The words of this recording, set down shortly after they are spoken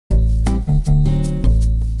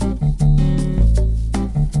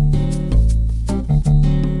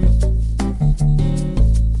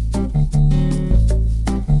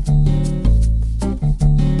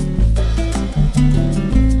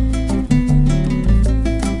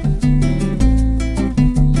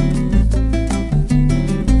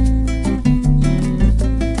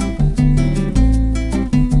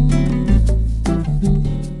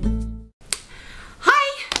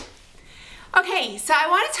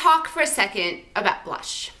talk for a second about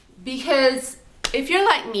blush, because if you're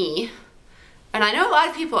like me, and I know a lot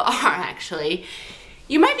of people are actually,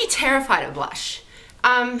 you might be terrified of blush.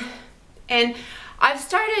 And I've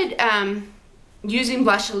started using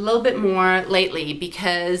blush a little bit more lately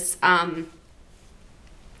because,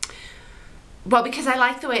 well, because I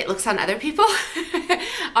like the way it looks on other people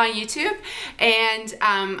on YouTube, and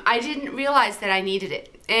I didn't realize that I needed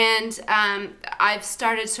it. And I've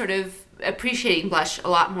started sort of appreciating blush a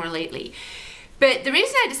lot more lately. But the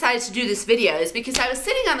reason I decided to do this video is because I was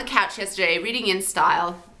sitting on the couch yesterday reading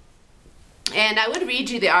InStyle, and I would read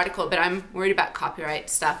you the article, but I'm worried about copyright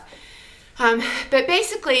stuff. But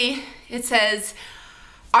basically it says,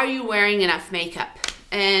 are you wearing enough makeup?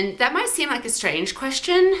 And that might seem like a strange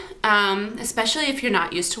question, especially if you're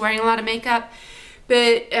not used to wearing a lot of makeup.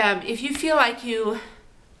 But if you feel like you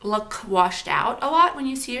look washed out a lot when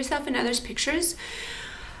you see yourself in others' pictures,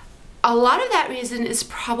 a lot of that reason is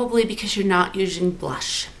probably because you're not using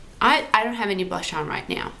blush. I don't have any blush on right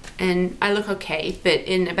now, and I look okay, but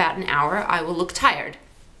in about an hour I will look tired.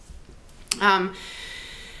 And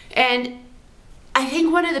I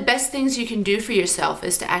think one of the best things you can do for yourself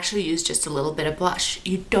is to actually use just a little bit of blush.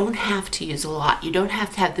 You don't have to use a lot. You don't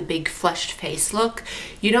have to have the big flushed face look.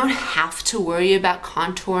 You don't have to worry about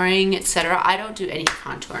contouring, etc. I don't do any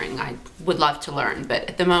contouring. I would love to learn, but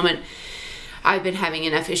at the moment I've been having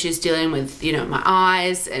enough issues dealing with, you know, my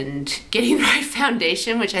eyes and getting the right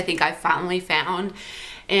foundation, which I think I finally found.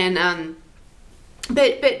 And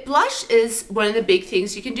but blush is one of the big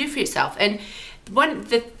things you can do for yourself. And one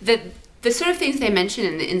the sort of things they mention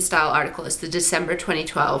in the InStyle article is the December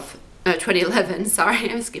 2011,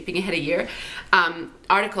 sorry, I'm skipping ahead a year,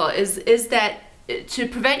 article is that to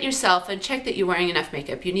prevent yourself and check that you're wearing enough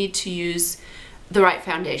makeup, you need to use the right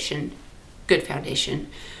foundation, good foundation,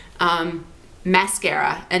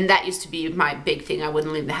 mascara, and that used to be my big thing. I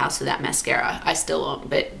wouldn't leave the house without mascara. I still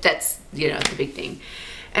won't, but that's, you know, the big thing.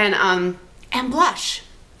 And blush.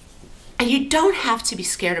 And you don't have to be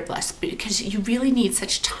scared of blush because you really need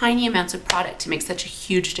such tiny amounts of product to make such a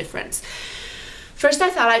huge difference. First,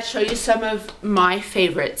 I thought I'd show you some of my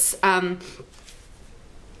favorites.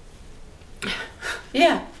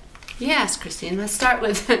 Yes, Christine. Let's start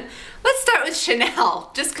with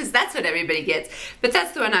Chanel, just because that's what everybody gets. But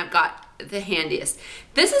that's the one I've got the handiest.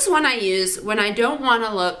 This is one I use when I don't want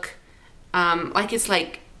to look like it's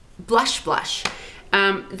like blush.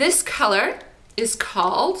 This color is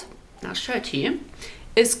called, I'll show it to you,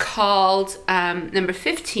 is called number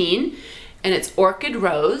 15, and it's Orchid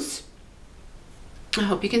Rose. I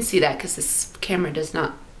hope you can see that because this camera does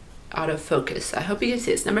not autofocus. I hope you can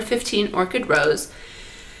see this. Number 15, Orchid Rose.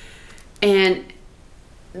 And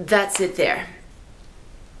that's it there.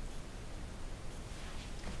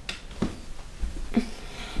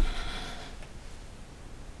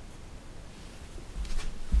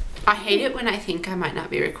 I hate it when I think I might not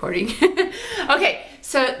be recording. Okay,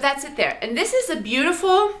 so that's it there. And this is a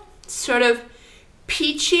beautiful sort of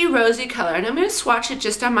peachy rosy color. And I'm going to swatch it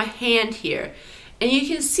just on my hand here. And you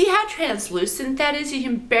can see how translucent that is. You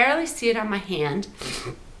can barely see it on my hand.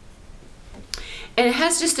 And it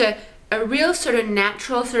has just a real sort of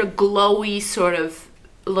natural, sort of glowy sort of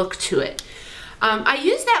look to it. I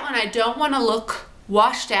use that when I don't want to look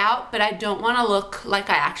washed out, but I don't want to look like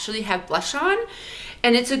I actually have blush on.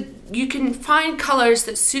 And you can find colors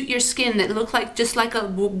that suit your skin that look like just like a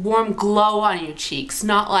warm glow on your cheeks,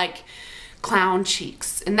 not like clown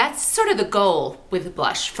cheeks. And that's sort of the goal with the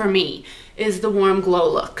blush for me, is the warm glow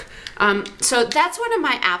look. So that's one of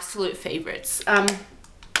my absolute favorites.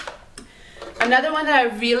 Another one that I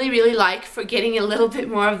really like for getting a little bit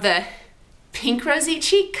more of the pink rosy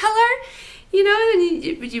cheek color, you know, and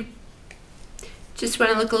you just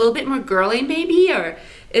want to look a little bit more girly maybe, or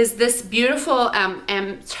is this beautiful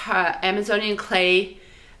Amazonian Clay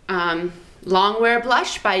Longwear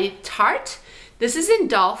Blush by Tarte. This is in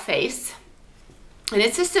Doll Face, and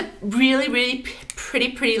it's just a really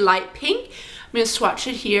pretty light pink. I'm going to swatch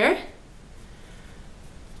it here.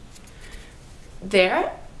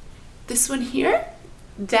 There. This one here,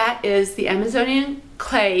 that is the Amazonian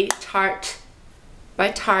Clay Tarte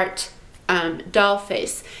by Tarte Doll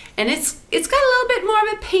Face, and it's got a little bit more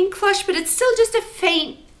of a pink flush, but it's still just a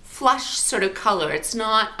faint flush sort of color. It's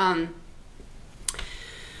not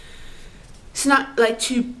like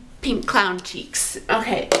two pink clown cheeks.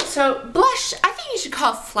 Okay, so blush, I think you should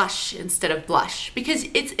call it flush instead of blush, because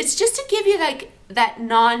it's just to give you like that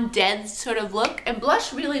non-dead sort of look, and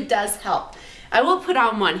blush really does help. I will put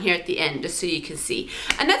on one here at the end just so you can see.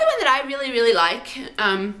 Another one that I really like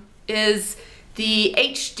is the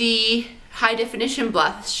HD High Definition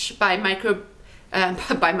Blush by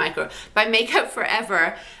by Makeup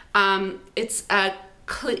Forever. It's a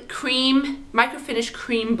cream, Microfinish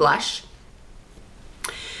cream blush.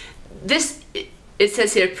 This, it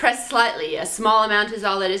says here, press slightly, a small amount is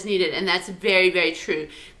all that is needed, and that's very, very true.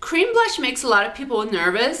 Cream blush makes a lot of people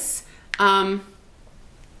nervous. I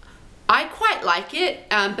quite like it,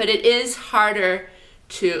 but it is harder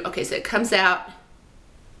to, okay, so it comes out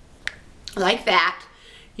like that.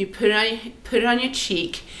 You put it on your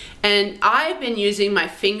cheek, and I've been using my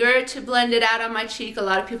finger to blend it out on my cheek. A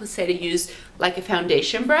lot of people say to use like a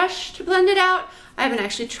foundation brush to blend it out. I haven't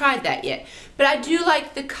actually tried that yet, but I do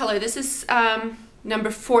like the color. This is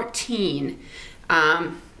number 14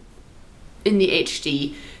 in the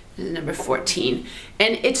HD, number 14,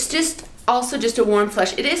 and it's just also just a warm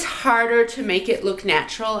flush. It is harder to make it look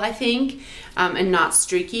natural, I think, and not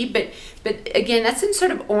streaky, but again, that's in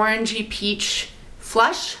sort of orangey peach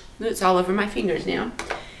flush. It's all over my fingers now.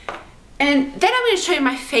 And then I'm going to show you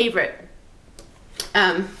my favorite.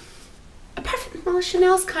 Well,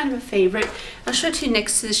 Chanel's kind of a favorite. I'll show it to you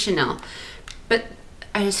next to the Chanel. But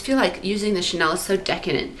I just feel like using the Chanel is so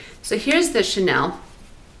decadent. So here's the Chanel.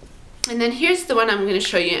 And then here's the one I'm going to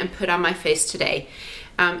show you and put on my face today.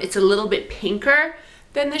 It's a little bit pinker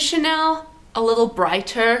than the Chanel, a little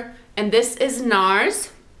brighter. And this is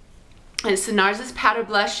Nars. And it's the Nars' powder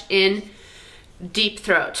blush in Deep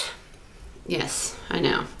Throat. Yes, I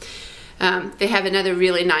know. They have another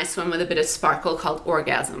really nice one with a bit of sparkle called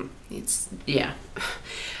Orgasm. It's, yeah.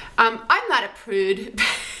 I'm not a prude.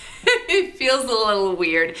 It feels a little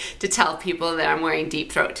weird to tell people that I'm wearing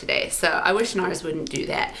Deep Throat today. So I wish Nars wouldn't do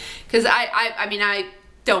that. Because I mean, I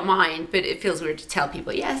don't mind, but it feels weird to tell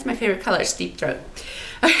people, yeah, it's my favorite color, it's Deep Throat.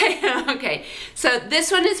 Okay, okay. So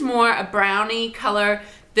this one is more a brownie color.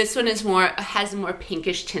 This one is more, has a more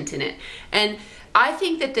pinkish tint in it. And I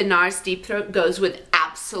think that the Nars Deep Throat goes with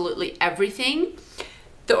absolutely everything.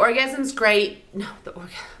 The Orgasm's great. No, the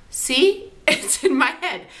Orgasm. See? It's in my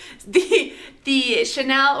head. The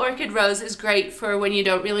Chanel Orchid Rose is great for when you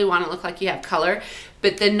don't really want to look like you have color.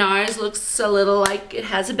 But the Nars looks a little like it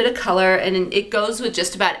has a bit of color, and it goes with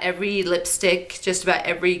just about every lipstick, just about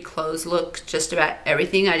every clothes look, just about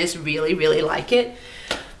everything. I just really, really like it.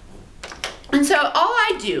 And so all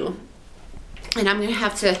I do, and I'm going to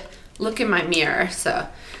have to look in my mirror, so,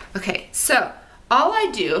 okay, so all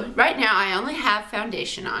I do, right now I only have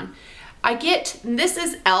foundation on. I get, this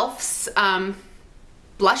is e.l.f.'s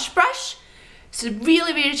blush brush. It's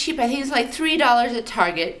really, really cheap. I think it's like $3 at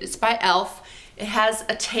Target. It's by e.l.f. It has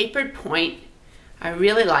a tapered point. I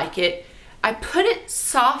really like it. I put it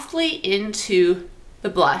softly into the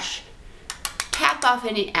blush, tap off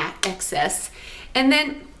any excess, and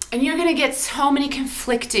then, and you're gonna get so many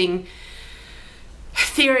conflicting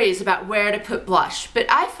theories about where to put blush, but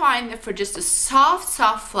I find that for just a soft,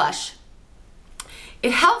 soft flush,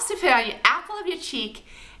 it helps to put on your apple of your cheek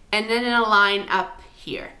and then in a line up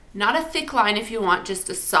here. Not a thick line if you want, just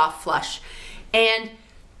a soft flush. And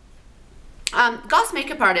Goss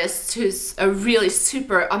Makeup Artist, who's a really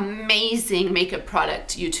super amazing makeup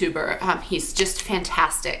product YouTuber, he's just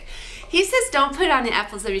fantastic. He says don't put on the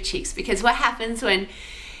apples of your cheeks, because what happens when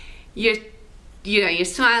you're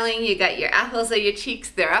smiling, you got your apples of your cheeks,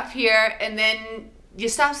 they're up here, and then you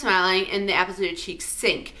stop smiling and the apples of your cheeks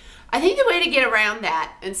sink. I think the way to get around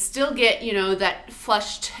that and still get, you know, that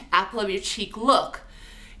flushed apple of your cheek look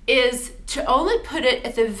is to only put it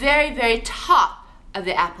at the very, very top of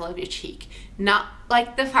the apple of your cheek, not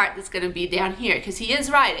like the part that's going to be down here, because he is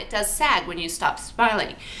right, it does sag when you stop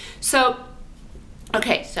smiling. So,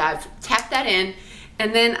 okay, so I've tapped that in,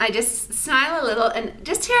 and then I just smile a little, and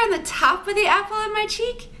just here on the top of the apple of my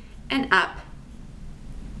cheek and up.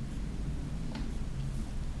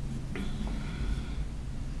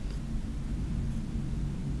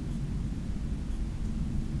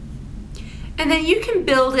 And then you can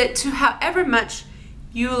build it to however much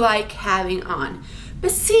you like having on.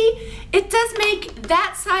 But see, it does make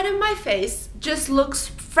that side of my face just looks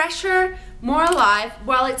fresher, more alive,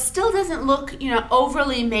 while it still doesn't look, you know,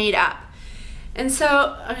 overly made up. And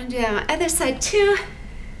so I'm gonna do that on my other side too.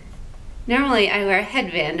 Normally I wear a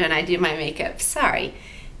headband when I do my makeup, sorry.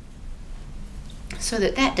 So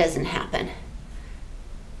that doesn't happen.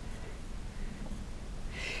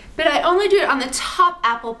 But I only do it on the top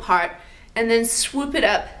apple part and then swoop it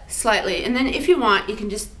up slightly. And then if you want, you can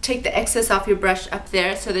just take the excess off your brush up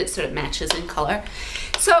there so that it sort of matches in color.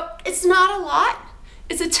 So it's not a lot.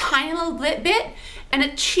 It's a tiny little bit and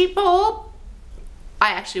a cheap old,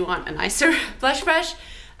 I actually want a nicer blush brush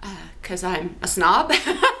because I'm a snob.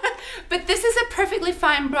 But this is a perfectly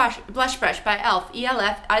fine blush brush by e.l.f.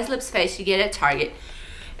 E.l.f. Eyes, Lips, Face. You get it at Target.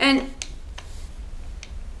 And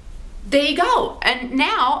there you go. And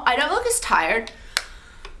now I don't look as tired.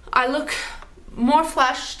 I look more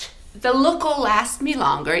flushed. The look will last me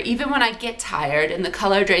longer. Even when I get tired and the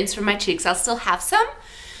color drains from my cheeks, I'll still have some.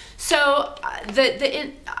 So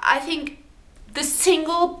I think the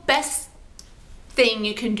single best thing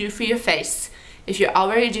you can do for your face, if you're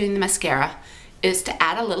already doing the mascara, is to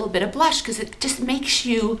add a little bit of blush, because it just makes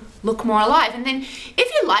you look more alive. And then if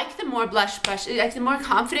you like, the more blush, like the more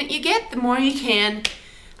confident you get, the more you can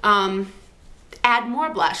add more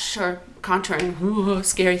blush or contouring. Ooh,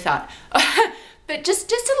 scary thought. But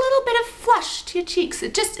just a little bit of flush to your cheeks.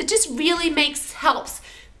 It just really helps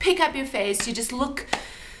pick up your face. You just look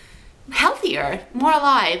healthier, more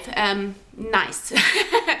alive, nice.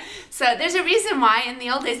 So there's a reason why in the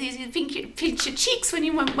old days they used to pinch your cheeks when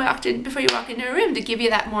you walked in, before you walk into a room, to give you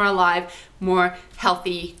that more alive, more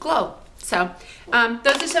healthy glow. So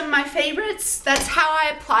those are some of my favorites. That's how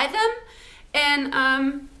I apply them.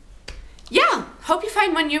 And yeah, hope you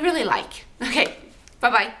find one you really like. Okay,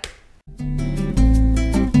 bye-bye.